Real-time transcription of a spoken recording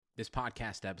This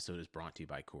podcast episode is brought to you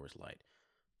by Coors Light.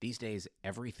 These days,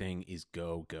 everything is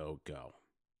go, go, go.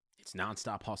 It's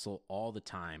nonstop hustle all the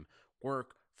time.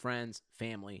 Work, friends,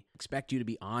 family expect you to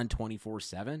be on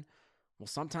 24/7. Well,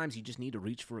 sometimes you just need to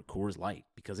reach for a Coors Light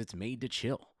because it's made to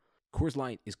chill. Coors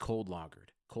Light is cold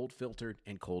lagered, cold filtered,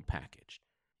 and cold packaged.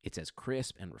 It's as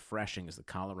crisp and refreshing as the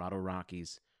Colorado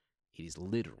Rockies. It is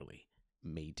literally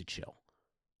made to chill.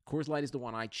 Coors Light is the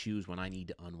one I choose when I need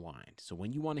to unwind. So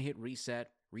when you want to hit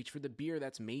reset, reach for the beer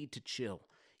that's made to chill.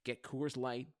 Get Coors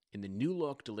Light in the new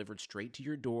look delivered straight to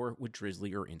your door with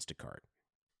Drizzly or Instacart.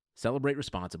 Celebrate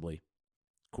responsibly.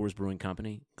 Coors Brewing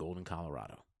Company, Golden,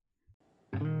 Colorado.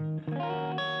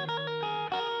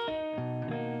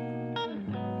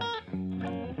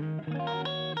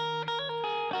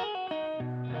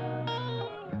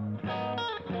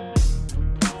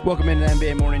 Welcome into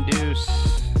NBA Morning Deuce.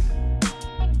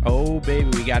 Oh, baby,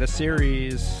 we got a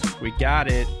series. We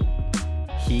got it.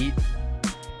 Heat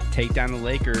take down the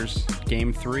Lakers.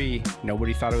 Game 3.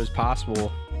 Nobody thought it was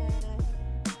possible.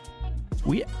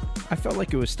 I felt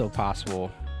like it was still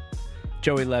possible.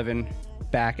 Joey Levin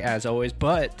back as always,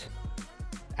 but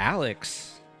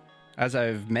Alex, as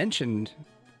I've mentioned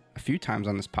a few times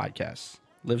on this podcast,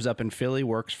 lives up in Philly,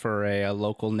 works for a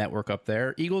local network up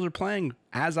there. Eagles are playing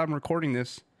as I'm recording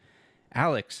this.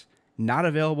 Alex, not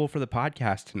available for the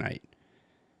podcast tonight.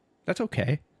 That's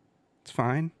okay. It's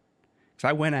fine. Because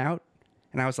I went out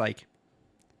and I was like,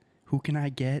 who can I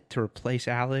get to replace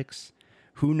Alex?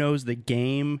 Who knows the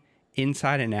game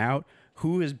inside and out?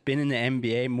 Who has been in the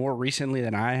NBA more recently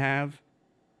than I have?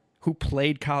 Who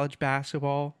played college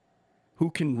basketball? Who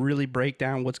can really break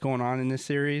down what's going on in this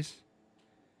series?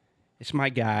 It's my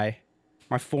guy,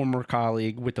 my former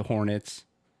colleague with the Hornets,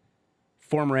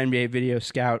 former NBA video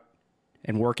scout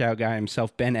and workout guy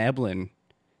himself, Ben Eblin,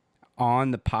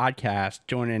 on the podcast,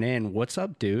 joining in. What's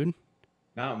up, dude?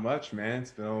 Not much, man.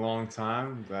 It's been a long time.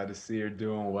 I'm glad to see you're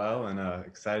doing well and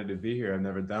excited to be here. I've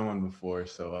never done one before,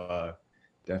 so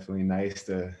definitely nice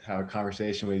to have a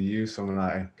conversation with you, someone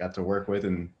I got to work with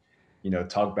and,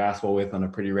 talk basketball with on a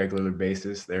pretty regular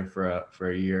basis there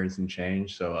for a year and some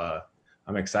change. So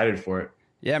I'm excited for it.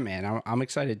 Yeah, man, I'm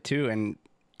excited too. And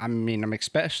I'm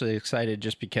especially excited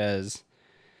just because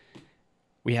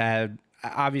we had,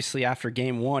 obviously after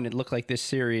game 1, it looked like this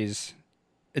series,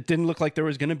 it didn't look like there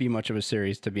was going to be much of a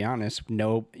series, to be honest.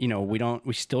 No,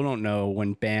 we still don't know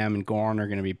when Bam and Goran are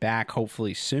going to be back,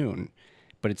 hopefully soon.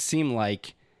 But it seemed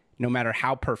like no matter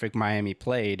how perfect Miami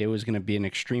played, it was going to be an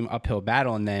extreme uphill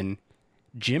battle. And then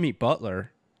Jimmy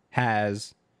Butler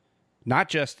has not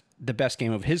just the best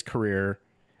game of his career,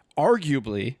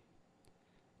 arguably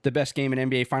the best game in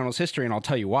NBA Finals history, and I'll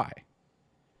tell you why.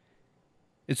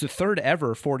 It's the third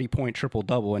ever 40-point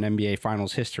triple-double in NBA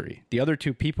Finals history. The other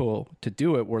two people to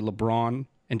do it were LeBron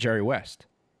and Jerry West.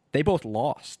 They both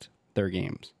lost their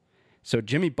games. So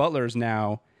Jimmy Butler is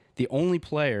now the only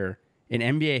player in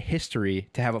NBA history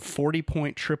to have a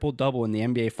 40-point triple-double in the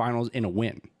NBA Finals in a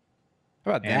win.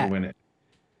 How about that? And win it.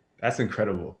 That's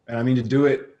incredible. And I mean, to do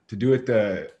it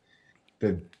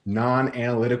the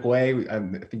non-analytic way. I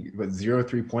think 0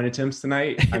 3-point attempts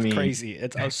tonight. It's crazy.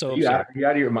 It's so you absurd.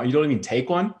 Out of your mind. You don't even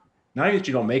take one. Not even that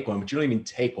you don't make one, but you don't even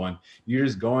take one. You're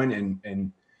just going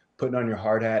and putting on your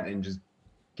hard hat and just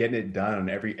getting it done on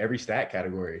every stat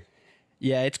category.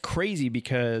 Yeah, it's crazy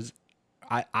because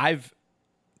I've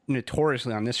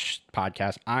notoriously on this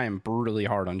podcast, I am brutally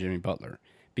hard on Jimmy Butler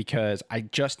because I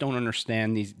just don't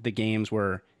understand the games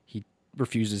where he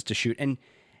refuses to shoot.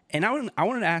 And I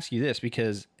wanted to ask you this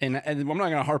because, and I'm not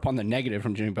going to harp on the negative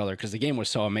from Jimmy Butler because the game was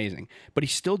so amazing, but he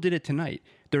still did it tonight.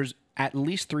 There's at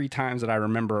least 3 times that I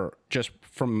remember just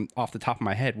from off the top of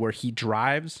my head where he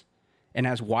drives and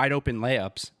has wide open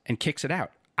layups and kicks it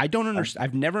out. I don't understand.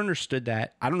 I've never understood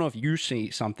that. I don't know if you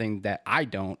see something that I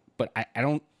don't, but I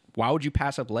don't. Why would you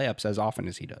pass up layups as often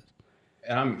as he does?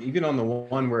 And I'm even on the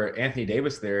one where Anthony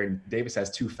Davis there, and Davis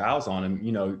has 2 fouls on him.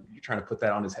 You're trying to put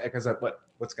that on his head because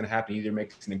what's going to happen? Either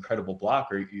makes an incredible block,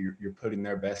 or you're putting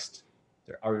their best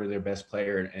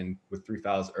player and with 3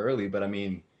 fouls early. But I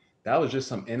mean, that was just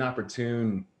some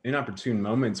inopportune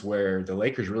moments where the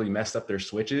Lakers really messed up their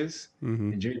switches.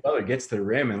 Mm-hmm. And Jimmy Butler gets to the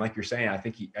rim, and like you're saying, I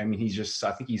think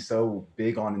he's so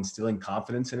big on instilling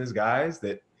confidence in his guys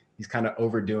that he's kind of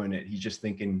overdoing it. He's just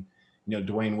thinking,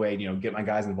 Dwayne Wade, get my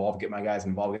guys involved. And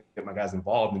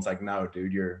it's like, no,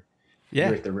 dude, you're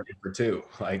at the rim for 2.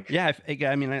 Like, yeah,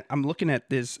 I mean, I'm looking at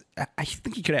this. I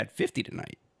think he could have had 50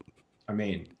 tonight. I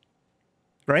mean,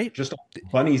 right? Just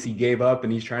bunnies he gave up,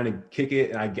 and he's trying to kick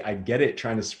it, and I get it,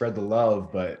 trying to spread the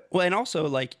love, but and also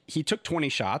like he took 20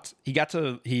 shots. He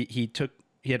took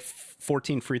He had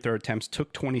 14 free throw attempts,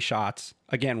 took 20 shots,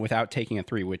 again, without taking a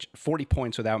three, which 40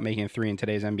 points without making a three in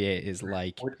today's NBA is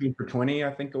like 14 for 20,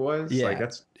 I think it was. Yeah, like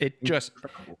that's it just,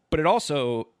 incredible. but it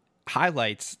also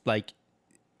highlights like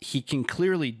he can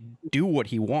clearly do what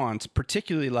he wants,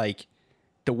 particularly like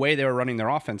the way they were running their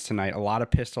offense tonight. A lot of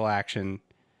pistol action,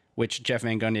 which Jeff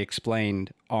Van Gundy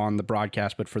explained on the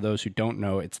broadcast. But for those who don't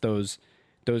know, it's those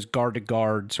guard to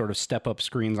guard sort of step up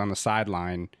screens on the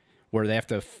sideline where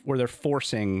they're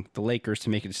forcing the Lakers to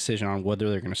make a decision on whether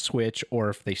they're going to switch or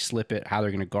if they slip it, how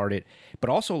they're going to guard it. But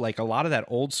also like a lot of that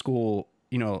old school,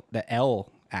 the L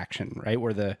action, right?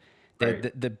 Where the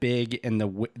big and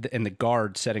the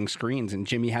guard setting screens, and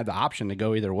Jimmy had the option to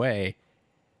go either way.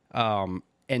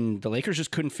 And the Lakers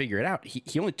just couldn't figure it out.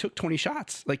 He only took 20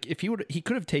 shots. Like if he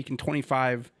could have taken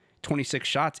 25, 26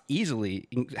 shots easily,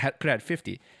 could have had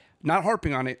 50. Not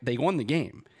harping on it, they won the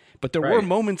game. But there were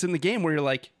moments in the game where you're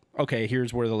like, okay,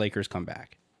 here's where the Lakers come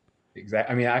back.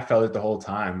 Exactly. I mean, I felt it the whole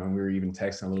time, and we were even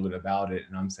texting a little bit about it.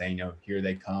 And I'm saying, here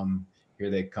they come, here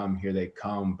they come, here they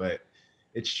come. But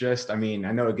it's just, I mean,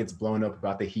 I know it gets blown up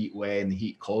about the Heat way and the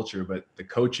Heat culture, but the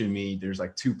coach in me, there's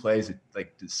like two plays that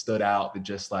stood out that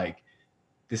just like,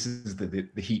 this is the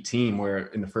Heat team where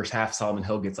in the first half, Solomon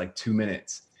Hill gets like 2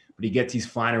 minutes, but he's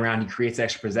flying around, he creates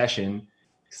extra possession,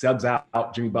 subs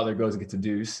out, Jimmy Butler goes and gets a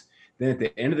deuce. Then at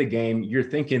the end of the game, you're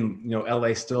thinking,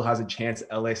 LA still has a chance.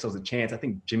 LA still has a chance. I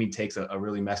think Jimmy takes a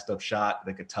really messed up shot,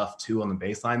 like a tough two on the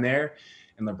baseline there.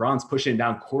 And LeBron's pushing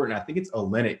down court. And I think it's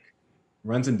Olynyk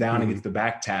runs him down and gets the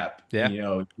back tap.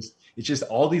 Yeah. It's just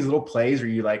all these little plays where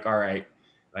you're like, all right,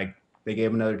 like they gave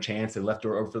him another chance. They left it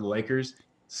over for the Lakers.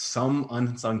 Some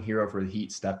unsung hero for the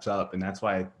Heat steps up. And that's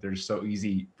why they're so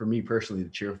easy for me personally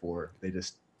to cheer for.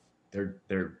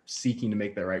 They're seeking to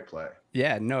make that right play.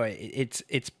 Yeah, no,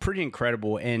 it's pretty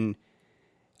incredible. And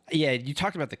yeah, you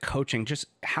talked about the coaching, just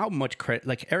how much credit,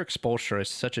 like Eric Spoelstra is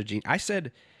such a genius. I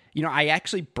said, I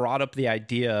actually brought up the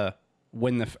idea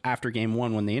after game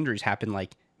one, when the injuries happened,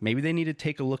 like maybe they need to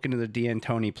take a look into the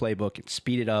D'Antoni playbook and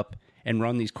speed it up and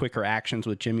run these quicker actions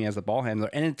with Jimmy as the ball handler.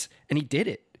 And he did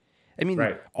it. I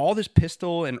mean, all this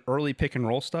pistol and early pick and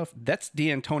roll stuff, that's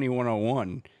D'Antoni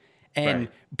 101.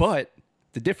 But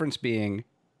the difference being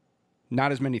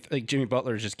not as many, like Jimmy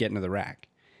Butler is just getting to the rack.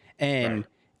 And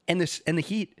the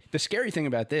Heat, the scary thing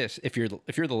about this, if you're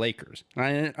the Lakers,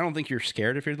 I don't think you're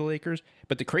scared if you're the Lakers,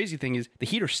 but the crazy thing is the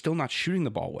Heat are still not shooting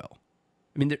the ball well.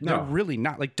 I mean, they're really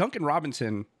not. Like Duncan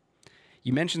Robinson,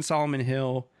 you mentioned Solomon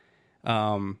Hill.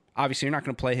 Obviously, you're not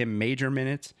going to play him major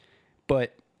minutes,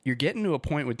 but you're getting to a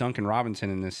point with Duncan Robinson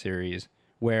in this series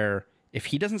where if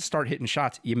he doesn't start hitting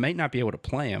shots, you might not be able to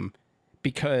play him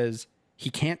because he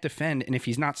can't defend. And if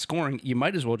he's not scoring, you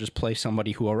might as well just play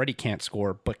somebody who already can't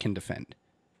score but can defend.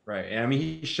 Right. And I mean,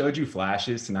 he showed you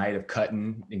flashes tonight of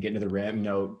cutting and getting to the rim,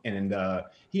 and I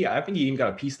think he even got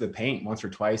a piece of the paint once or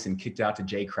twice and kicked out to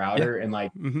Jay Crowder. Yeah. And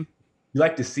like, you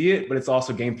like to see it, but it's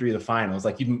also game 3 of the finals.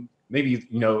 Like game 20.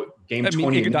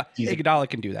 Iguodala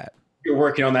can do that. You're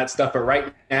working on that stuff. But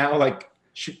right now, like,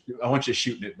 I want you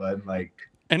shooting it, bud. Like,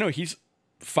 I know he's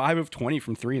 5 of 20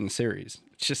 from 3 in the series.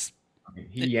 It's just,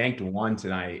 he yanked one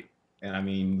tonight. And I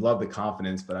mean, love the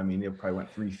confidence, but I mean, it probably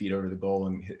went 3 feet over the goal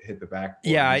and hit the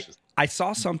backboard. Yeah, I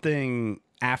saw something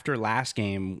after last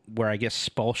game where I guess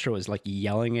Spoelstra was like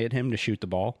yelling at him to shoot the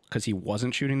ball because he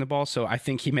wasn't shooting the ball. So I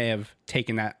think he may have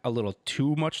taken that a little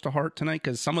too much to heart tonight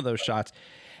because some of those shots,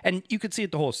 and you could see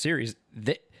it the whole series.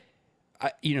 The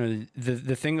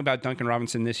thing about Duncan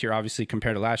Robinson this year, obviously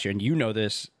compared to last year, and you know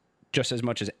this just as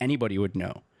much as anybody would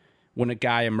know. When a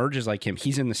guy emerges like him,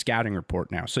 he's in the scouting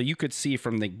report now. So you could see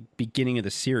from the beginning of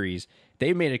the series,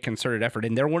 they made a concerted effort,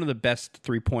 and they're one of the best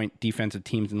 3-point defensive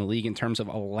teams in the league in terms of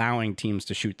allowing teams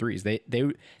to shoot threes. They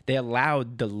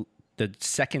allowed the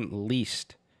second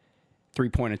least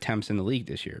 3-point attempts in the league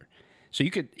this year. So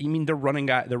they're running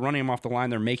him off the line,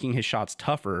 they're making his shots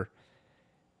tougher.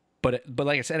 But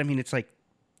like I said, I mean, it's like,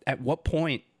 at what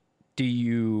point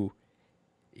do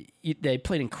they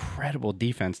played incredible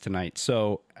defense tonight.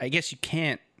 So I guess you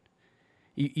can't,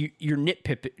 you're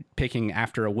nitpicking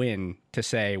after a win to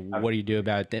say, what do you do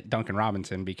about Duncan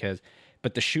Robinson?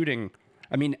 But the shooting,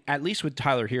 I mean, at least with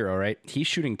Tyler Hero, right? He's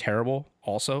shooting terrible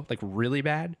also, like really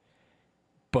bad.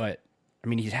 But I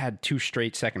mean, he's had 2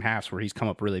 straight second halves where he's come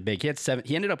up really big. He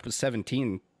ended up with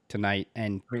 17 tonight,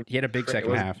 and he had a big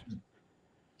second half.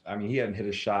 I mean, he hadn't hit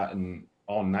a shot in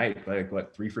all night,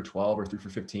 like 3 for 12 or 3 for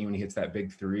 15 when he hits that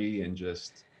big 3, and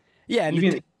just Yeah, and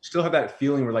even still have that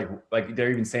feeling where like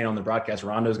they're even saying on the broadcast,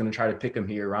 Rondo's going to try to pick him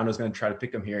here. Rondo's going to try to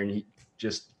pick him here, and he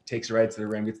just takes it right to the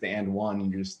rim, gets the and one,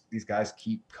 and just these guys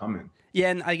keep coming. yeah,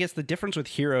 and I guess the difference with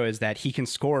Hero is that he can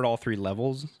score at all three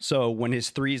levels. So when his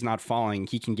three is not falling,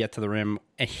 he can get to the rim.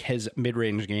 His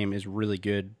mid-range game is really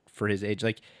good for his age.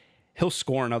 Like, he'll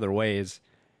score in other ways,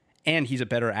 and he's a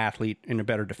better athlete and a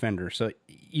better defender. So,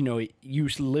 you know, you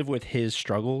live with his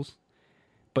struggles.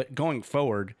 But going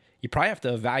forward, you probably have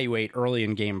to evaluate early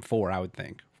in game 4, I would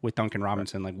think, with Duncan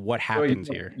Robinson, like what happens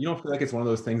here. You don't feel like it's one of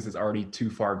those things that's already too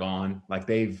far gone. Like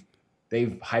they've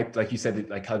hyped, like you said,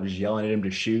 like I was yelling at him to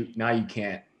shoot. Now you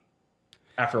can't,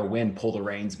 after a win, pull the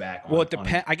reins back. Well, it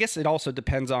depends. I guess it also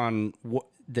depends on what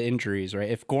the injuries, right?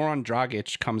 If Goran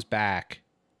Dragic comes back,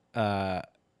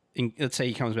 let's say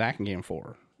he comes back in game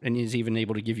 4 and he's even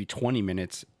able to give you 20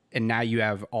 minutes, and now you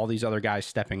have all these other guys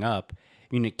stepping up.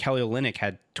 I mean, Kelly Olynyk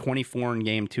had 24 in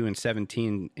game 2 and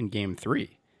 17 in game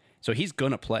 3. So he's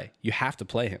going to play. You have to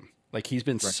play him. Like, he's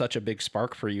been such a big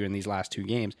spark for you in these last 2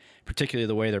 games, particularly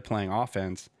the way they're playing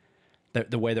offense,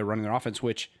 the way they're running their offense,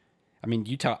 which, I mean,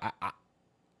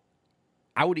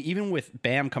 I would, even with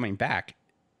Bam coming back,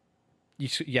 you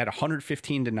had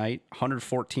 115 tonight,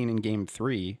 114 in game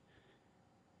 3,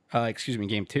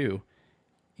 game 2.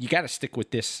 You got to stick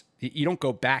with this. You don't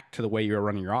go back to the way you were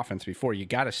running your offense before. You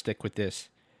got to stick with this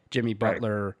Jimmy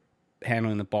Butler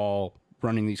handling the ball,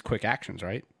 running these quick actions,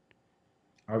 right?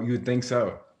 Oh, you would think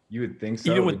so. You would think so.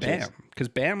 Even with Bam, because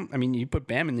Bam, I mean, you put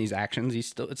Bam in these actions, it's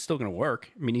still going to work.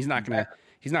 I mean, he's not going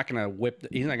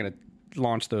to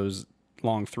launch those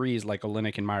long threes like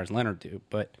Olynyk and Myers Leonard do.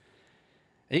 But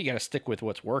you got to stick with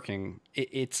what's working.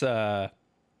 So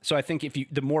I think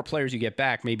the more players you get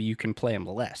back, maybe you can play him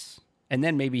less, and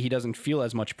then maybe he doesn't feel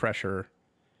as much pressure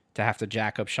to have to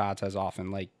jack up shots as often.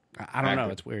 Like, I don't know,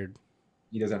 it's weird.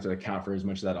 He doesn't have to account for as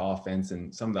much of that offense,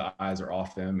 and some of the eyes are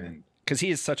off him, and because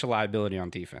he is such a liability on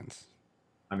defense.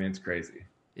 I mean, it's crazy.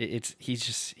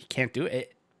 He can't do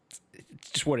it.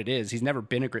 It's just what it is. He's never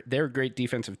been they're a great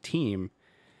defensive team,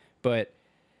 but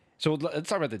so let's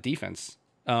talk about the defense.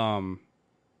 I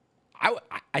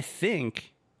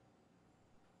think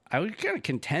I would kind of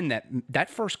contend that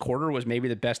first quarter was maybe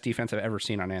the best defense I've ever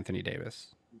seen on Anthony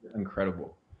Davis.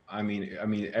 Incredible. I mean,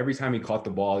 every time he caught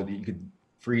the ball, you could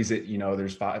freeze it. You know,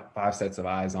 there's five sets of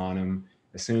eyes on him.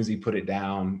 As soon as he put it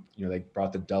down, you know, they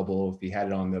brought the double. If he had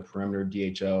it on the perimeter,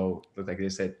 DHO, looked like they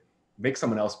said, make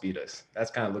someone else beat us. That's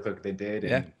kind of looked like they did.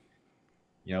 And,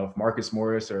 you know, if Markieff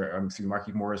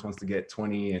Morris wants to get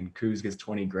 20 and Kuz gets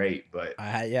 20, great. But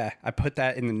I put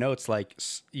that in the notes. Like,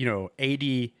 you know,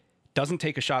 AD doesn't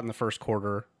take a shot in the first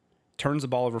quarter, turns the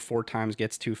ball over 4 times,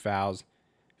 gets 2 fouls,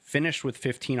 finished with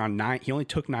 15 on 9. He only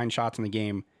took 9 shots in the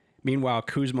game. Meanwhile,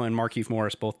 Kuzma and Markieff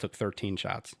Morris both took 13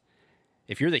 shots.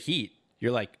 If you're the Heat,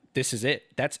 you're like, this is it.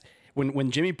 That's when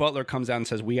Jimmy Butler comes out and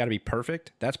says, we got to be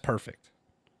perfect. That's perfect.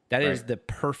 That is the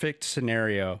perfect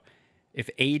scenario. If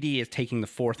AD is taking the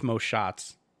 4th most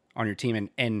shots on your team,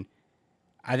 and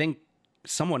I think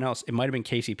someone else, it might have been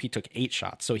KCP, took 8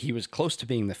 shots. So he was close to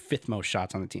being the 5th most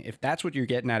shots on the team. If that's what you're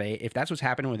getting at, if that's what's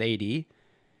happening with AD,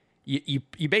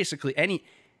 you basically, he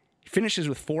finishes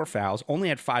with 4 fouls, only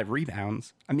had 5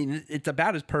 rebounds. I mean, it's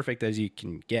about as perfect as you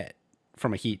can get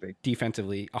from a Heat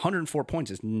defensively. 104 points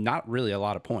is not really a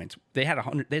lot of points. They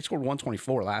scored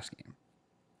 124 last game.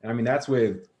 And I mean, that's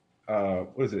with, what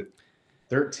is it?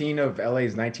 13 of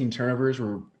LA's 19 turnovers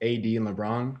were AD and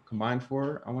LeBron combined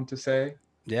for, I want to say.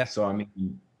 Yeah. So, I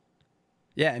mean.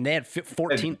 Yeah, and they had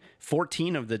 14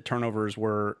 of the turnovers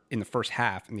were in the first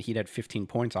half, and the Heat had 15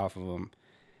 points off of them.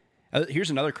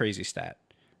 Here's another crazy stat.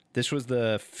 This was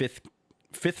the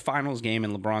fifth finals game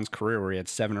in LeBron's career where he had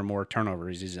 7 or more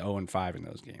turnovers. He's 0-5 in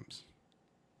those games.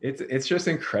 It's just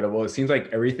incredible. It seems like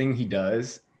everything he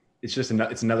does, it's just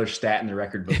it's another stat in the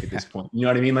record book at this point. You know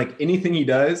what I mean? Like anything he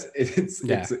does,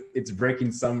 it's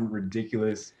breaking some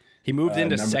ridiculous. He moved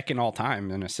into second all time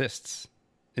in assists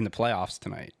in the playoffs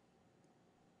tonight.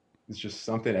 It's just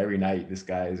something every night. This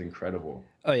guy is incredible.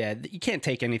 Oh yeah, you can't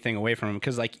take anything away from him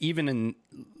because like even in,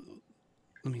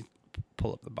 let me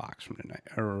pull up the box from tonight,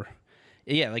 or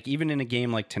yeah, like even in a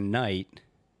game like tonight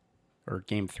or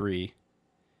game 3,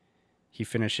 he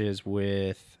finishes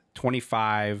with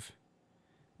 25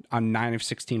 on 9 of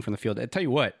 16 from the field. I tell you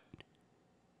what,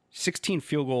 16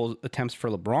 field goal attempts for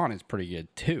LeBron is pretty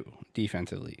good too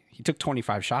defensively. He took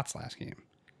 25 shots last game.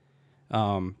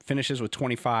 Finishes with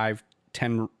 25,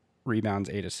 10 rebounds,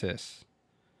 8 assists.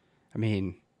 I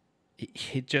mean,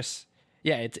 he just,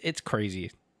 it's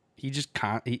crazy. He just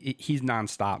he's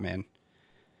nonstop, man.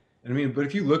 I mean, but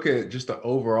if you look at just the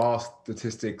overall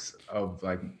statistics of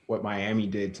like what Miami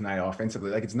did tonight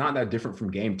offensively, like it's not that different from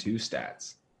game two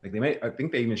stats. Like I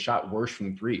think they even shot worse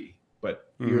from three,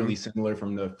 but eerily similar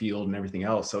from the field and everything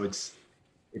else. So it's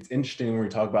interesting when we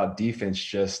talk about defense,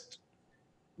 just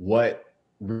what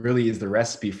really is the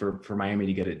recipe for Miami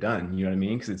to get it done. You know what I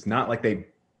mean? Because it's not like they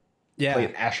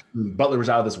played Butler was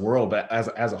out of this world, but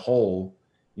as a whole,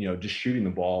 just shooting the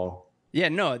ball. Yeah,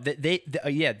 no,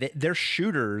 their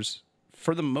shooters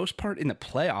for the most part in the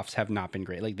playoffs have not been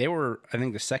great. Like they were, I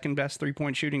think, the second best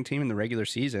 3-point shooting team in the regular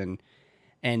season,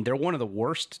 and they're one of the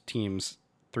worst teams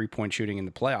 3-point shooting in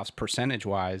the playoffs percentage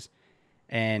wise.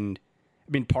 And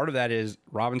I mean, part of that is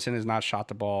Robinson has not shot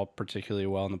the ball particularly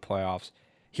well in the playoffs.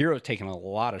 Hero's taken a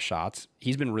lot of shots.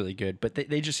 He's been really good, but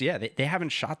they haven't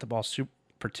shot the ball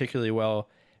particularly well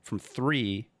from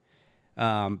three.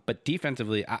 But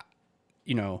defensively,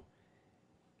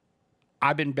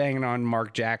 I've been banging on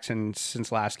Mark Jackson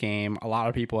since last game. A lot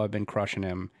of people have been crushing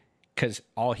him because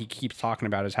all he keeps talking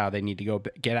about is how they need to go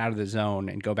get out of the zone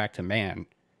and go back to man.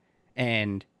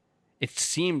 And it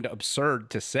seemed absurd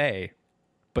to say,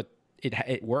 but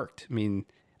it worked. I mean,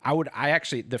 I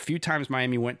actually, the few times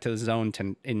Miami went to the zone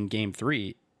in game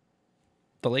 3,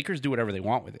 the Lakers do whatever they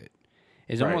want with it.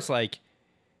 It's almost like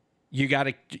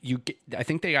I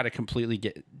think they got to completely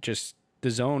get just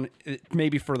the zone,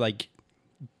 maybe for like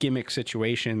gimmick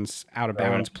situations, out of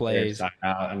bounds plays,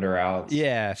 under outs.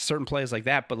 Yeah, certain plays like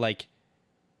that. But like,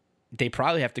 they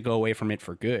probably have to go away from it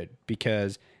for good,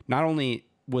 because not only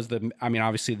was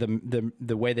obviously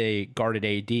the way they guarded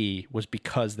AD was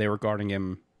because they were guarding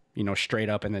him, straight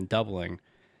up and then doubling.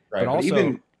 Right. But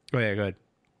also, go ahead.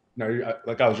 No,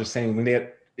 like I was just saying, when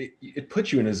it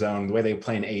puts you in a zone the way they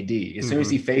play in AD. As soon as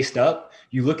he faced up,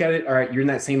 you look at it, all right, you're in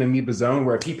that same amoeba zone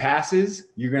where if he passes,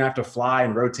 you're going to have to fly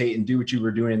and rotate and do what you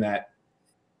were doing in that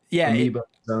amoeba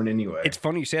zone anyway. It's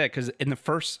funny you say that, because in the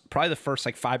first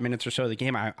like 5 minutes or so of the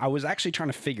game, I was actually trying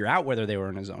to figure out whether they were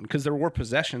in a zone, because there were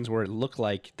possessions where it looked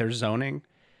like they're zoning,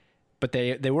 but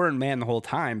they were in man the whole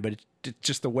time. But it's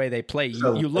just the way they play.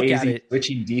 So you look at it,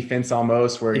 switching defense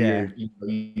almost, where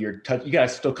you're touch. You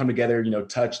guys still come together,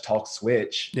 touch, talk,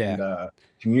 switch, and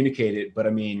communicate it. But I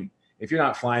mean, if you're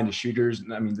not flying to shooters,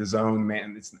 I mean, the zone,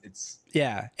 man, it's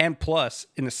And plus,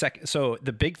 in the second, so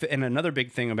and another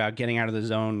big thing about getting out of the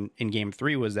zone in game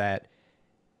 3 was that,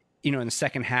 in the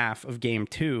second half of game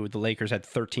 2, the Lakers had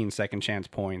 13 second chance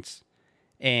points,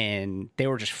 and they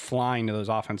were just flying to those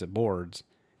offensive boards,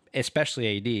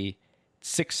 especially AD.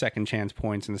 6 second chance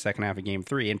points in the second half of game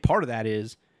 3. And part of that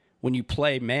is when you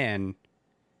play man,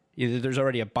 there's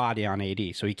already a body on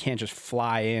AD, so he can't just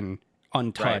fly in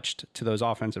untouched to those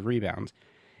offensive rebounds.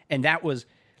 And that was,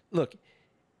 look,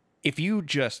 if you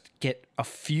just get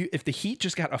if the Heat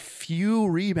just got a few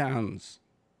rebounds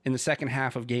in the second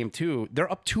half of game 2,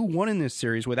 they're up 2-1 in this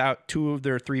series without 2 of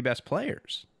their 3 best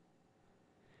players.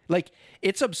 Like,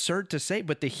 it's absurd to say,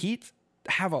 but the Heat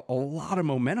have a lot of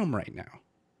momentum right now.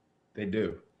 They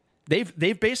do.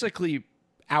 They've basically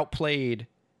outplayed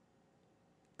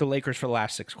the Lakers for the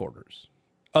last 6 quarters.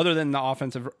 Other than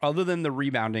the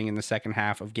rebounding in the second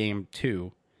half of game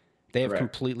 2, they have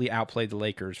completely outplayed the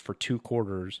Lakers for 2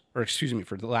 quarters,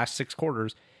 for the last 6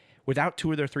 quarters, without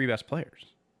 2 of their 3 best players.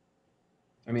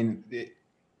 I mean,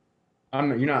 I'm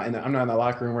not in the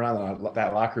locker room. We're not in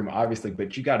that locker room, obviously,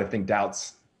 but you got to think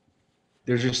doubts.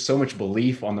 There's just so much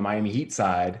belief on the Miami Heat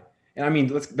side. And I mean,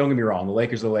 don't get me wrong. The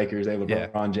Lakers are the Lakers. They have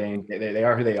LeBron James. They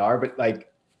are who they are. But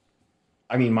like,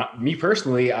 I mean, me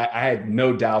personally, I had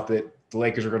no doubt that the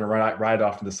Lakers were going to ride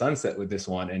off to the sunset with this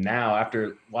one. And now,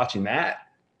 after watching the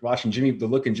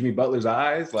look in Jimmy Butler's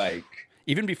eyes, like,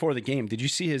 even before the game, did you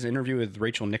see his interview with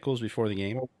Rachel Nichols before the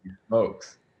game?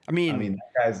 Folks, I mean,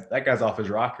 that guy's off his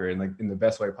rocker in the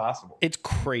best way possible. It's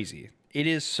crazy. It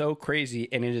is so crazy,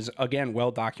 and it is again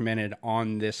well documented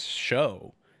on this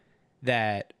show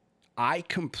that I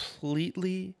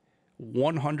completely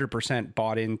 100%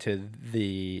 bought into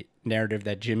the narrative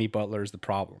that Jimmy Butler is the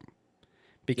problem,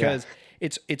 because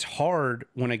it's hard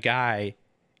when a guy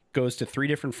goes to 3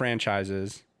 different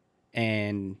franchises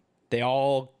and they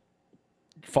all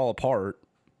fall apart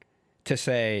to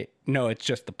say, no, it's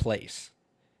just the place.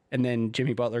 And then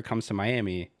Jimmy Butler comes to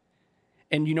Miami,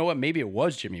 and you know what? Maybe it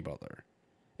was Jimmy Butler,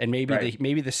 and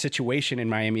maybe the situation in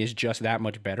Miami is just that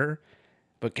much better.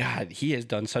 But God, he has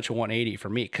done such a 180 for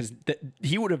me, because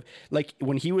he would have, like,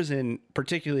 when he was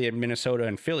particularly in Minnesota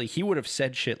and Philly, he would have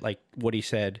said shit like what he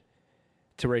said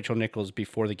to Rachel Nichols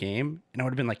before the game, and I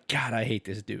would have been like, God, I hate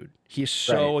this dude. He is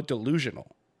so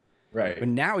delusional. Right. But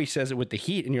now he says it with the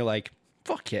Heat, and you're like,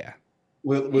 fuck yeah.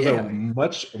 With a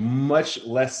much, much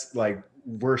less, like,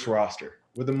 worse roster.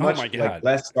 with a much my God.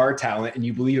 less star talent, and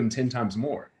you believe him 10 times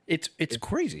more. It's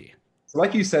crazy. So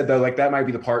like you said, though, like that might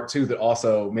be the part too that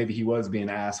also maybe he was being an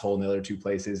asshole in the other two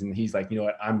places, and he's like, you know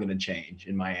what, I'm going to change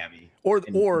in Miami. Or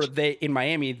they in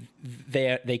Miami,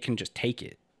 they can just take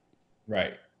it.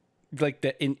 Right. Like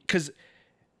because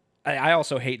I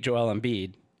also hate Joel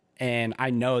Embiid, and I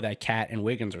know that Cat and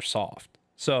Wiggins are soft.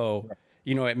 So,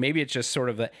 maybe it's just sort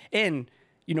of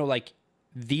like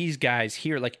these guys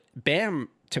here, like Bam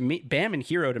and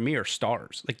Hero to me are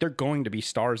stars. Like they're going to be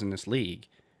stars in this league,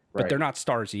 but they're not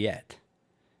stars yet.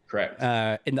 Correct.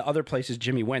 In the other places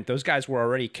Jimmy went, those guys were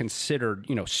already considered,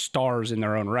 stars in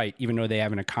their own right, even though they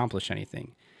haven't accomplished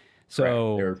anything.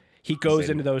 So he goes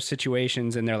into those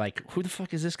situations and they're like, who the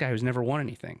fuck is this guy who's never won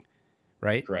anything?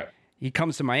 Right? Correct. He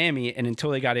comes to Miami, and until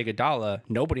they got Iguodala,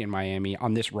 nobody in Miami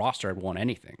on this roster had won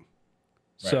anything.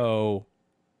 Right. So,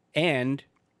 and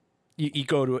you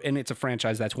go to, and it's a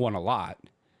franchise that's won a lot,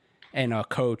 and a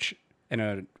coach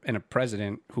and a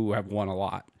president who have won a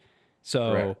lot.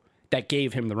 So that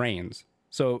gave him the reins.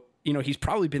 So, he's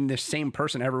probably been this same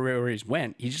person everywhere where he's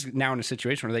went. He's just now in a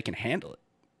situation where they can handle it.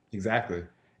 Exactly.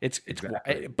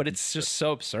 But it's just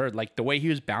so absurd. Like the way he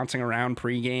was bouncing around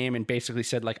pregame and basically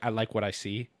said, like, I like what I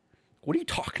see. What are you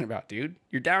talking about, dude?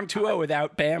 You're down 2-0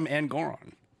 without Bam and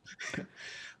Goran.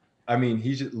 I mean,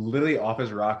 he's just literally off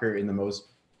his rocker in the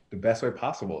best way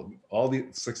possible. All the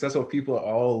successful people are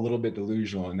all a little bit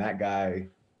delusional, and that guy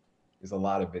is a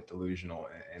lot of bit delusional.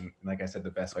 And like I said, the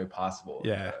best way possible.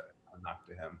 Yeah. A knock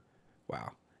to him.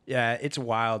 Wow. Yeah, it's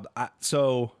wild.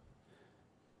 So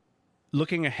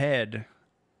looking ahead,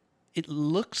 it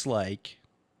looks like,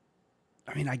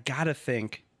 I gotta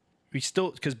think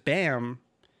because Bam.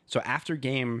 So after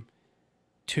game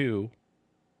 2,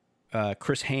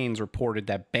 Chris Haynes reported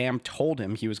that Bam told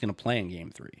him he was going to play in game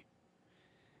 3.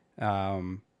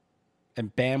 And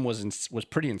Bam was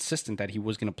pretty insistent that he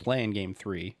was going to play in game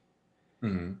 3.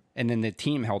 Mm-hmm. And then the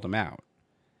team held him out.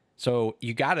 So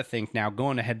you got to think now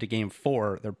going ahead to game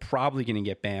 4, they're probably going to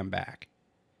get Bam back.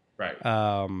 Right.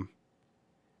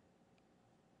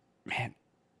 Man,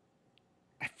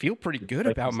 I feel pretty good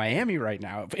about Miami right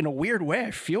now. In a weird way, I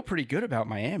feel pretty good about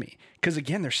Miami. Because,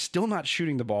 again, they're still not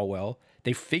shooting the ball well.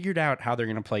 They figured out how they're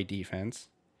going to play defense.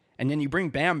 And then you bring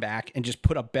Bam back and just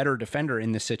put a better defender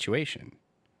in this situation.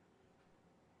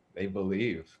 They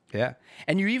believe. Yeah.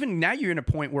 And you're in a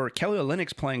point where Kelly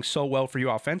Olynyk's playing so well for you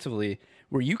offensively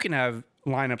where you can have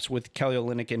lineups with Kelly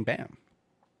Olynyk and Bam.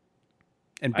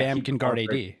 And Bam can guard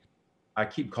AD. I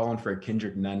keep calling for a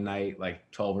Kendrick Nunn night, like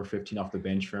 12 or 15 off the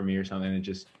bench for me or something.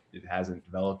 It hasn't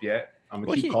developed yet. I'm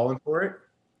gonna keep calling for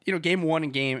it. Game 1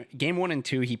 and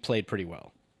 2, he played pretty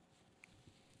well.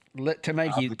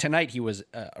 Tonight he was,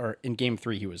 or in game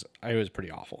 3 he was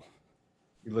pretty awful.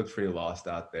 He looked pretty lost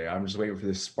out there. I'm just waiting for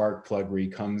this spark plug where he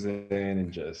comes in and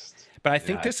just. But I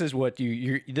think this is what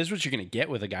you're gonna get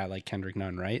with a guy like Kendrick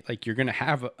Nunn, right? Like you're gonna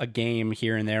have a game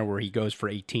here and there where he goes for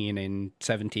 18 in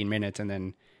 17 minutes, and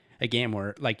then a game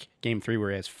where, like game 3,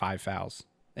 where he has 5 fouls.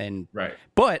 And right.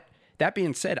 But that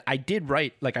being said, I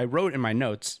wrote in my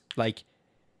notes, like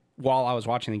while I was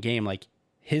watching the game, like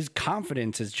his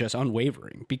confidence is just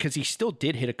unwavering because he still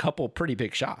did hit a couple pretty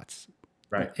big shots.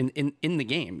 Right. In the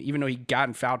game, even though he got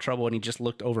in foul trouble and he just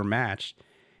looked overmatched.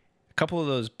 A couple of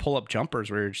those pull-up jumpers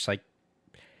where you're just like,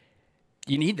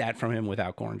 you need that from him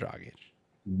without Goran Dragic.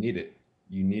 You need it.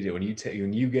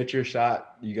 When you get your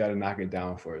shot, you got to knock it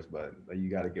down for us, but you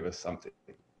got to give us something.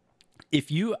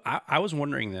 I was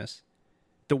wondering this,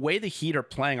 the way the Heat are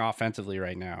playing offensively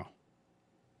right now.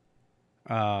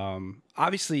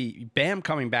 Obviously, Bam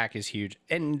coming back is huge.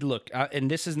 And look,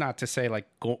 and this is not to say like,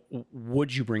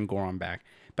 would you bring Goran back?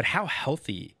 But how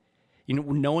healthy,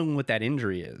 knowing what that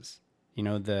injury is,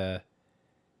 the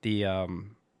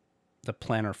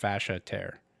plantar fascia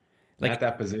tear. Like, at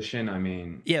that position, I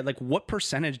mean, yeah, like what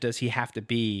percentage does he have to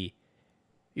be?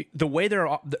 The way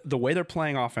they're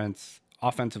playing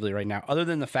offensively right now, other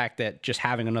than the fact that just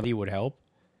having another would help.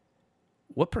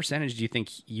 What percentage do you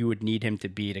think you would need him to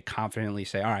be to confidently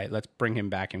say, all right, let's bring him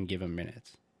back and give him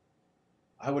minutes?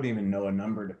 I wouldn't even know a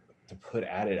number to put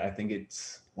at it. I think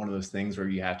it's one of those things where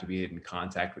you have to be in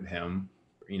contact with him.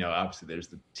 Obviously there's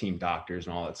the team doctors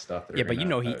and all that stuff. Yeah, but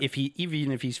if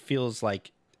he feels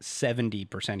like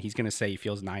 70%, he's going to say he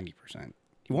feels 90%.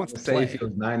 He wants to play. He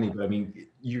feels 90, but I mean,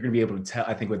 you're going to be able to tell.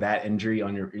 I think with that injury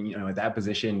on your, at that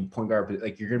position, point guard,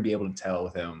 like you're going to be able to tell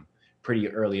with him pretty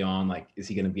early on. Like, is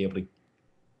he going to be able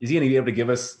to give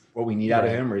us what we need out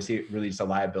of him, or is he really just a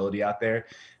liability out there?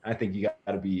 I think you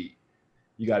got to be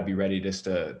ready just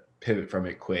to pivot from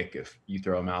it quick if you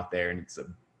throw him out there and it's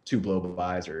two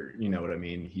blow-bys, or you know what I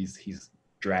mean. He's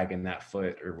dragging that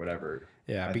foot or whatever.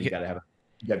 Yeah, I think you got to have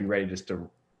you got to be ready just to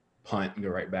punt and go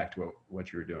right back to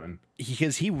what you were doing.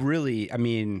 Because he really, I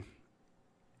mean,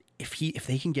 if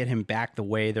they can get him back the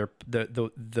way they're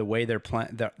the way they're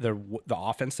playing the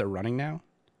offense they're running now,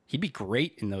 he'd be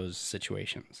great in those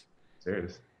situations.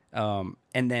 Serious. And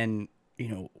then, you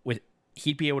know,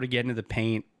 he'd be able to get into the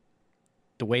paint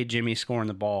the way Jimmy's scoring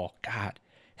the ball. God,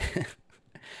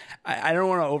 I don't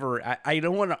want to I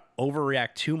don't want to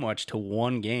overreact too much to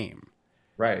one game.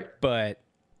 Right. But,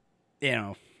 you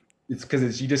know, it's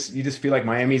because you just feel like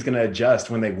Miami's going to adjust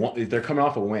when they're coming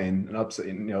off a win, an upset,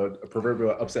 you know, a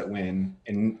proverbial upset win,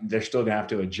 and they're still going to have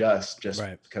to adjust just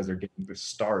because they're getting the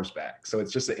stars back. So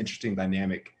it's just an interesting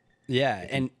dynamic. Yeah,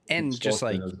 and just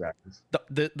like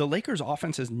the Lakers'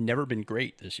 offense has never been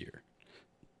great this year.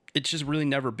 It's just really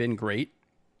never been great,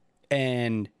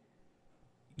 and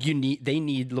they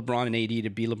need LeBron and AD to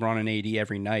be LeBron and AD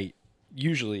every night,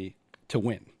 usually to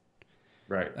win.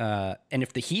 Right. And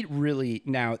if the Heat really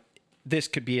now. This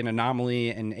could be an anomaly,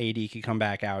 and AD could come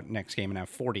back out next game and have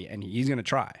 40, and he's going to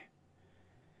try.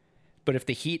 But if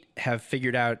the Heat have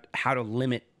figured out how to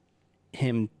limit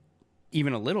him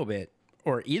even a little bit,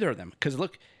 or either of them, because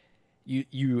look,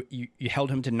 you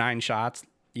held him to 9 shots,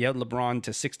 you held LeBron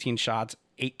to 16 shots,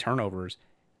 8 turnovers.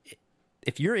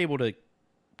 If you're able to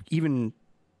even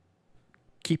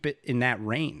keep it in that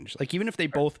range, like even if they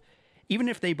both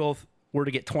were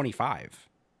to get 25,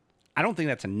 I don't think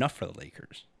that's enough for the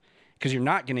Lakers. Because you're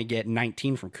not going to get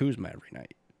 19 from Kuzma every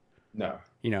night. No.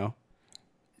 You know?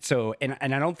 So, and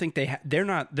I don't think they're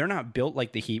not built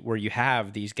like the Heat where you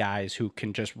have these guys who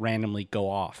can just randomly go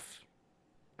off.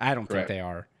 I don't think they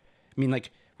are. I mean, like,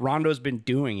 Rondo's been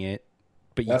doing it,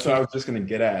 but that's what I was just going to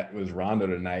get at was Rondo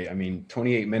tonight. I mean,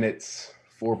 28 minutes,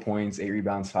 4 points, 8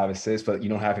 rebounds, 5 assists, but you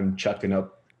don't have him chucking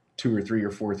up 2 or 3 or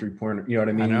 4 3-pointer. You know what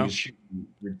I mean? He's shooting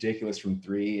ridiculous from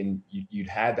 3, and you'd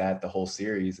had that the whole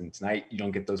series. And tonight you don't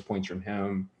get those points from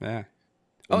him. Yeah.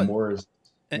 Morris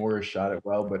shot it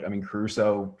well, but I mean,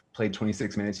 Caruso played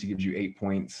 26 minutes. He gives you 8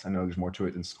 points. I know there's more to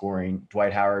it than scoring.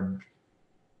 Dwight Howard,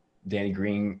 Danny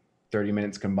Green, 30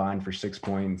 minutes combined for 6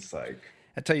 points. Like,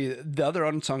 I tell you, the other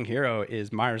unsung hero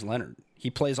is Myers Leonard.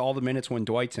 He plays all the minutes when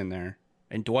Dwight's in there,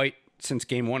 and Dwight since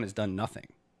game 1 has done nothing.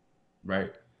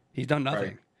 Right. He's done nothing.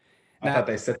 Right. I thought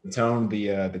they set the tone,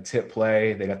 the tip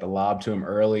play. They got the lob to him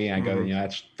early, and I go, you know,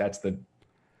 that's the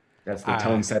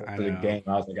tone set for the game.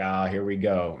 I was like, here we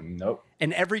go. Nope.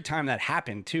 And every time that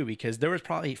happened too, because there was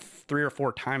probably 3 or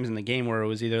 4 times in the game where it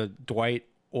was either Dwight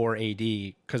or AD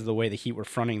because of the way the Heat were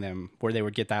fronting them, where they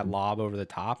would get that lob over the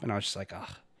top, and I was just like,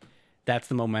 that's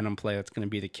the momentum play that's going to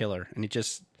be the killer. And it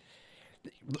just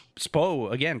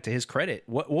Spo, again, to his credit,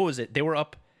 what was it? They were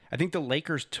up. I think the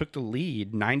Lakers took the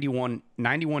lead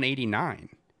 91-89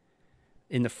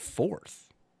 in the 4th.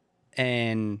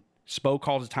 And Spo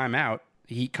called a timeout.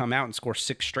 He'd come out and score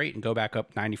 6 straight and go back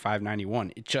up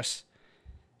 95-91. It just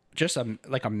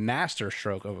like a master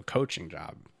stroke of a coaching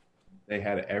job. They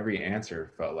had every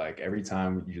answer, felt like. Every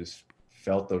time you just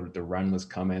felt the run was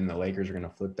coming, the Lakers are going to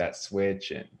flip that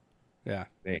switch, and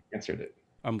they answered it.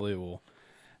 Unbelievable.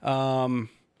 All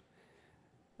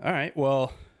right,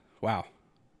 well, wow.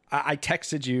 I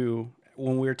texted you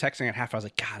when we were texting at half. I was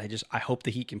like, God, I hope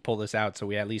the Heat can pull this out so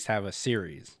we at least have a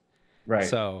series. Right.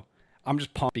 So I'm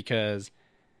just pumped because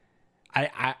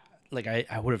I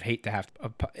would have hated to have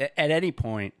at any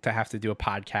point to have to do a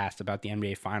podcast about the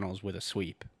NBA Finals with a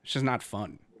sweep. It's just not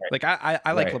fun. Right. Like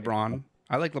I like LeBron.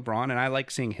 I like LeBron and I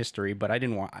like seeing history, but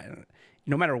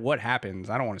no matter what happens,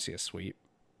 I don't want to see a sweep.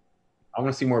 I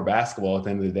want to see more basketball at the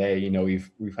end of the day. You know, we've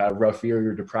had a rough year. We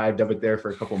were deprived of it there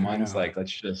for a couple months. Like,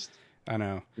 let's just. I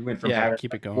know. We went from having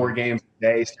keep it going. 4 games a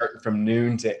day, starting from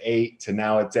noon to 8, to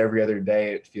now it's every other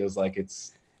day. It feels like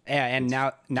it's. Yeah, and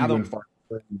now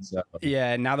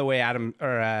the way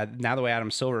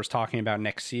Adam Silver is talking about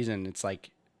next season, it's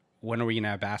like, when are we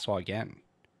gonna have basketball again?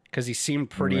 Because he seemed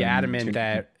pretty adamant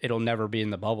that it'll never be in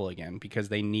the bubble again because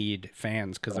they need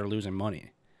fans because they're losing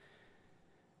money.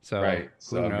 So, right.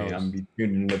 So, I mean, I'm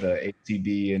tuning into the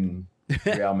ATB and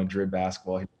Real Madrid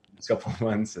basketball in a couple of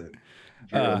months and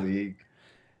Euro League.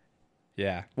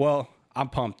 Yeah. Well, I'm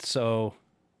pumped. So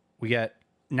we got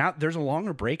now there's a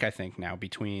longer break, I think, now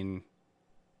between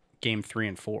game 3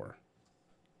 and 4.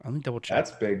 Let me double check.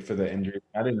 That's big for the injury.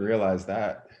 I didn't realize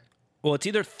that. Well, it's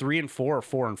either 3 and 4 or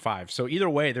 4 and 5. So either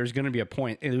way, there's going to be a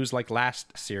point. It was like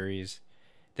last series.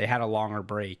 They had a longer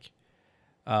break.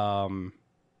 But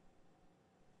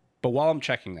while I'm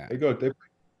checking that,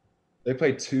 they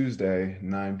play Tuesday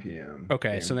 9 p.m.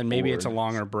 Okay, so then maybe it's a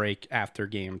longer break after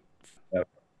game.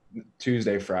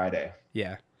 Tuesday, Friday.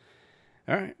 Yeah.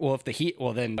 All right. Well, if the Heat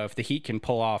can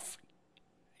pull off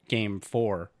game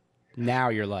 4, now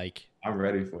you're like, I'm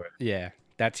ready for it. Yeah,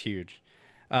 that's huge.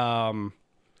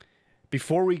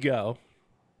 Before we go,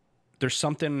 there's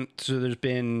something. So there's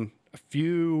been a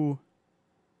few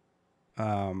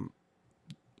NBA.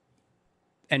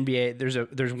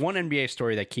 There's one NBA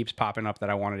story that keeps popping up that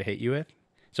I wanted to hit you with.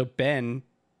 So Ben,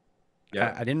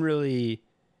 Yeah. I didn't really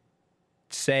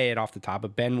say it off the top,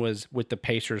 but Ben was with the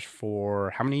Pacers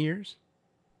for how many years?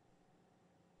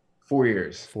 4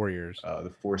 years. 4 years.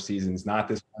 The 4 seasons, not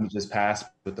this one just passed,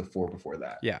 but the 4 before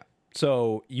that. Yeah.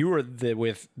 So you were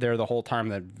there the whole time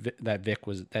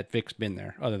that Vic's been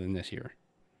there, other than this year.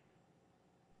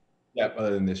 Yeah,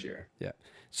 other than this year. Yeah.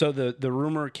 So the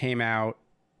rumor came out,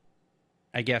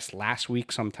 I guess last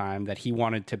week sometime, that he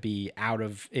wanted to be out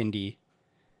of Indy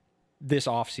this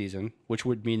offseason, which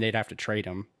would mean they'd have to trade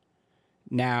him.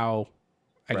 Now,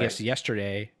 I guess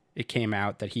yesterday it came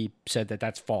out that he said that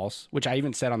that's false, which I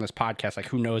even said on this podcast, like,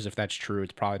 who knows if that's true?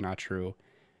 It's probably not true.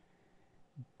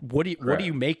 What do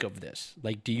you make of this?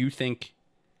 Like, do you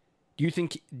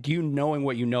knowing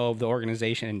what you know of the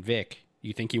organization and Vic, do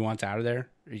you think he wants out of there?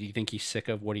 Or do you think he's sick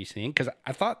of what he's seeing? Because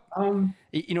I thought,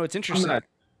 it's interesting.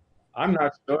 I'm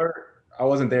not sure. I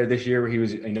wasn't there this year where he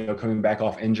was, coming back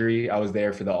off injury. I was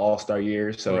there for the All-Star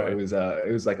year, so it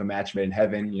was like a match made in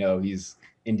heaven. He's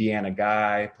Indiana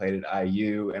guy, played at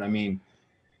IU, and I mean,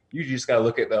 you just got to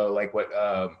look at though, like what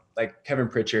like Kevin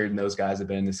Pritchard and those guys have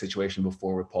been in this situation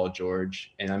before with Paul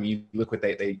George, and I mean, you look what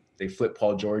they flipped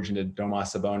Paul George into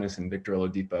Domas Sabonis and Victor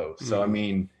Oladipo. So I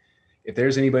mean, if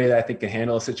there's anybody that I think can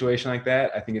handle a situation like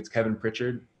that, I think it's Kevin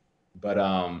Pritchard. But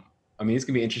I mean, it's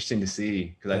gonna be interesting to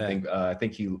see because I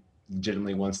think he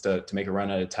legitimately wants to make a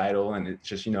run at a title, and it's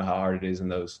just how hard it is in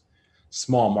those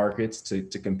small markets to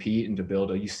compete and to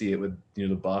build. You see it with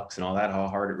the Bucks and all that, how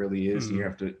hard it really is. You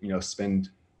have to spend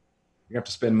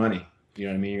money. You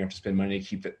know what I mean? You have to spend money to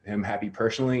keep him happy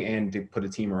personally and to put a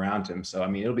team around him. So I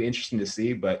mean, it'll be interesting to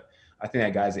see. But I think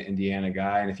that guy's an Indiana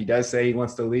guy, and if he does say he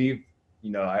wants to leave,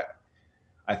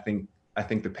 I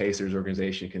think the Pacers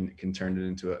organization can turn it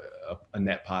into a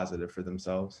net positive for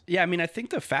themselves. Yeah, I mean, I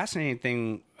think the fascinating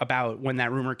thing about when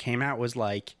that rumor came out was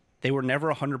like they were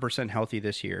never 100% healthy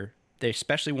this year. They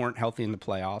especially weren't healthy in the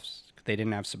playoffs. They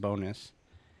didn't have Sabonis,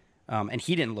 and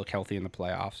he didn't look healthy in the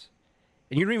playoffs.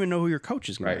 And you don't even know who your coach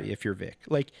is going to be if you're Vic.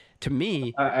 Like, to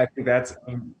me, I think that's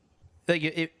like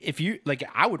if you like,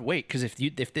 I would wait because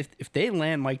if they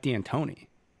land Mike D'Antoni,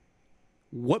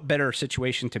 what better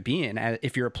situation to be in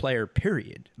if you're a player,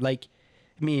 period. Like,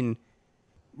 I mean,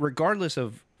 regardless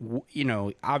of,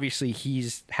 obviously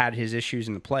he's had his issues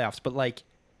in the playoffs, but like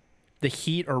the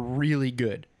Heat are really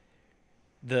good.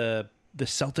 The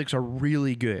Celtics are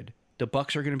really good. The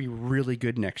Bucks are going to be really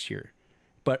good next year.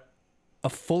 But a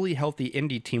fully healthy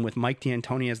Indy team with Mike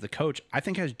D'Antoni as the coach, I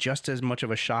think has just as much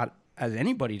of a shot as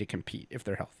anybody to compete if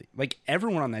they're healthy. Like,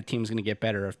 everyone on that team is going to get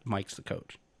better if Mike's the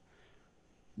coach.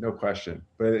 No question.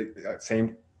 But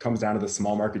same comes down to the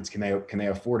small markets. Can they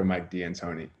afford a Mike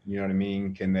D'Antoni? You know what I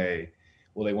mean?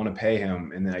 Will they want to pay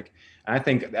him? And I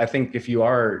think if you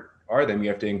are them, you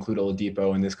have to include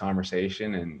Oladipo in this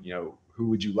conversation. And who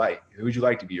would you like? Who would you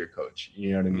like to be your coach?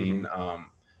 You know what I mean?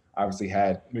 Obviously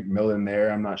had McMillan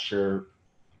there. I'm not sure.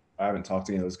 I haven't talked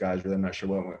to any of those guys really. I'm not sure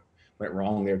what went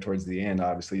wrong there towards the end.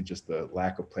 Obviously, just the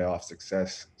lack of playoff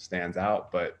success stands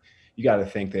out. But you got to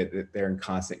think that they're in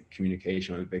constant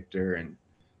communication with Victor and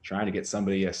trying to get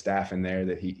a staff in there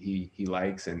that he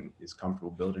likes and is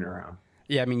comfortable building around.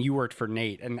 Yeah, I mean, you worked for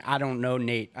Nate, and I don't know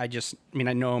Nate. I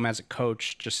know him as a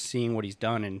coach, just seeing what he's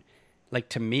done. And, like,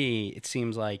 to me, it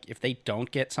seems like if they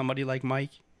don't get somebody like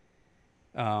Mike,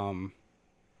 I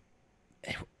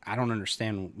don't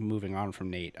understand moving on from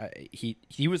Nate.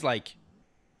 He was, like,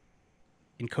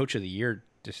 in Coach of the Year,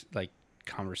 just, like,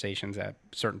 conversations at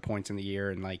certain points in the year.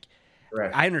 And, like,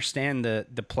 I understand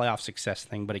the playoff success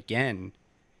thing, but, again,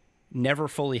 never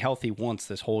fully healthy once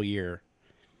this whole year.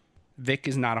 Vic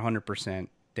is not 100%.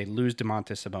 They lose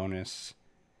Domantas Sabonis.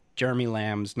 Jeremy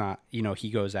Lamb's not, he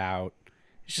goes out.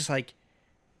 It's just like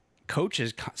coach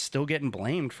is still getting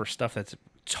blamed for stuff that's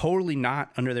totally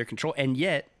not under their control. And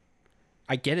yet,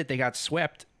 I get it, they got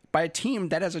swept by a team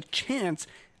that has a chance,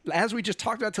 as we just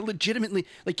talked about, to legitimately,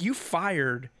 like, you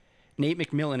fired Nate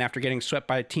McMillan after getting swept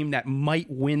by a team that might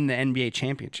win the NBA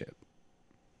championship.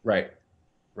 Right.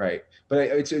 But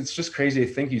it's just crazy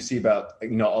to think. You see about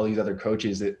all these other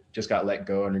coaches that just got let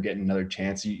go and are getting another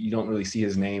chance. You don't really see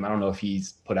his name. I don't know if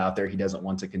he's put out there he doesn't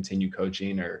want to continue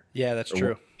coaching or that's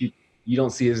true. You don't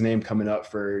see his name coming up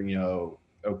for any of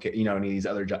these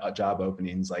other job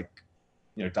openings. Like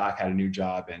Doc had a new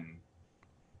job in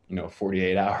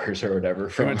 48 hours or whatever.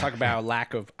 We're going to talk about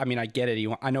lack of. I mean, I get it.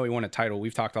 I know he won a title.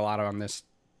 We've talked a lot on this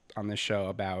show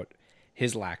about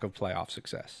his lack of playoff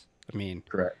success. I mean,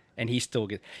 Correct. and he still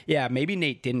gets. Yeah, maybe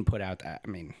Nate didn't put out that. I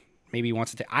mean, maybe he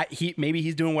wants to. Maybe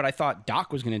he's doing what I thought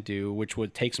Doc was going to do, which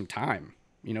would take some time.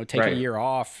 Take a year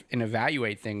off and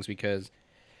evaluate things because.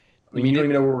 I mean, you don't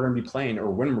even know where we're going to be playing or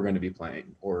when we're going to be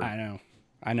playing. Or I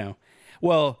know.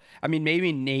 Well, I mean,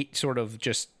 maybe Nate sort of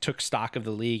just took stock of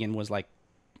the league and was like,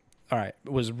 all right,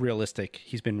 was realistic.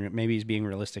 Maybe he's being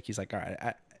realistic. He's like, all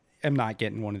right, I'm not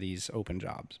getting one of these open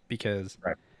jobs because,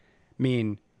 I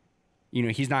mean,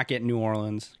 he's not getting New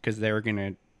Orleans because they're going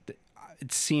to,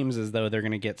 it seems as though they're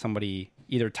going to get somebody,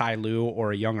 either Ty Lue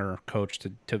or a younger coach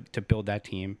to build that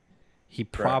team. He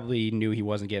probably knew he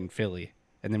wasn't getting Philly.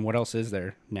 And then what else is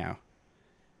there now?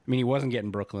 I mean, he wasn't getting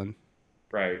Brooklyn.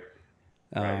 Right.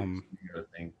 You gotta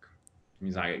think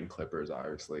he's not getting Clippers,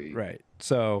 obviously. Right.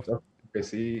 So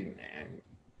OKC, man.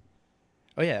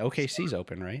 Oh yeah, OKC's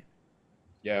open, right?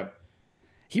 Yeah.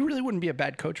 He really wouldn't be a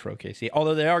bad coach for OKC,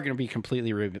 although they are going to be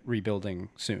completely rebuilding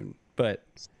soon. But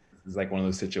it's like one of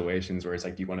those situations where it's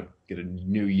like you want to get a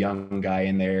new young guy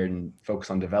in there and focus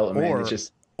on development.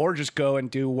 Or just go and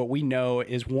do what we know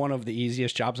is one of the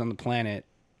easiest jobs on the planet.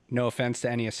 No offense to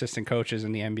any assistant coaches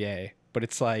in the NBA, but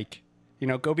it's like,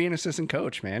 go be an assistant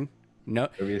coach, man. No,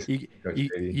 you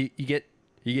get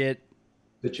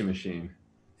pitching machine.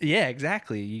 Yeah,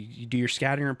 exactly. You do your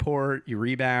scouting report, you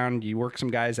rebound, you work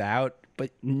some guys out,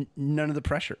 but none of the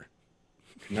pressure.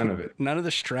 None of it. None of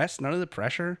the stress, none of the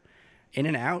pressure. In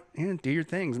and out, do your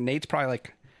things. And Nate's probably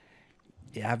like,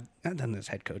 yeah, I've done this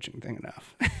head coaching thing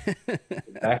enough.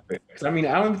 Exactly. I mean,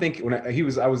 I don't think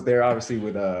I was there obviously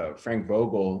with Frank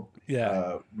Vogel.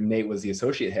 Yeah. Nate was the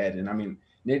associate head, and I mean,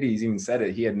 Nate even said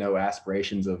it. He had no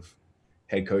aspirations of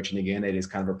head coaching again. They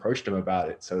just kind of approached him about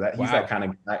it. So that he's that kind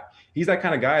of guy. He's that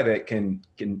kind of guy that can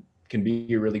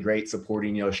be a really great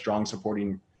supporting, strong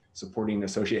supporting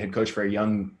associate head coach for a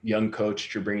young coach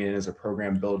to bring in as a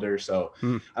program builder. So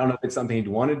I don't know if it's something he'd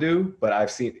want to do, but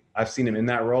I've seen him in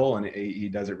that role, and he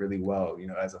does it really well.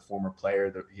 As a former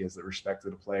player, he has the respect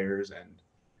of the players. And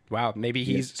wow, maybe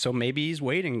he's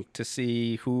waiting to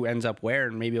see who ends up where,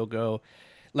 and maybe he'll go.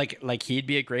 Like he'd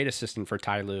be a great assistant for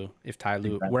Ty Lue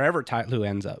wherever Ty Lue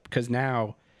ends up. Because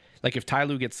now, like if Ty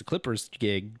Lue gets the Clippers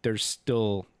gig, there's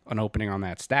still an opening on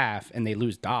that staff, and they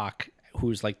lose Doc,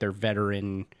 who's like their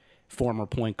veteran former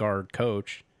point guard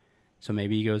coach. So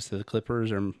maybe he goes to the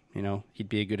Clippers, or he'd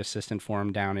be a good assistant for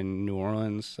him down in New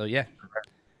Orleans. So yeah,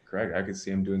 correct. I could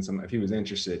see him doing something. If he was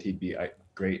interested, he'd be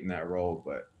great in that role.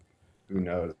 But who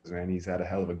knows, man? He's had a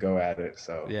hell of a go at it.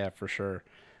 So yeah, for sure.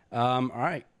 All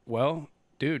right, well,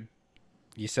 dude,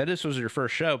 you said this was your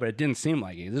first show, but it didn't seem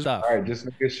like it. This stuff. All right, just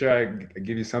making sure I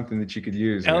give you something that you could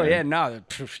use. Oh yeah, no,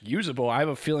 usable. I have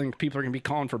a feeling people are gonna be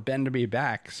calling for Ben to be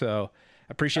back. So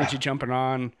I appreciate you jumping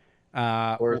on.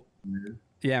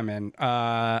 Yeah, man.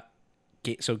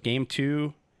 So game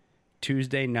 2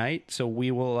 Tuesday night. So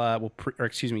we will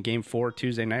game 4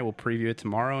 Tuesday night. We'll preview it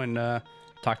tomorrow and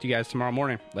talk to you guys tomorrow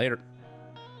morning. Later.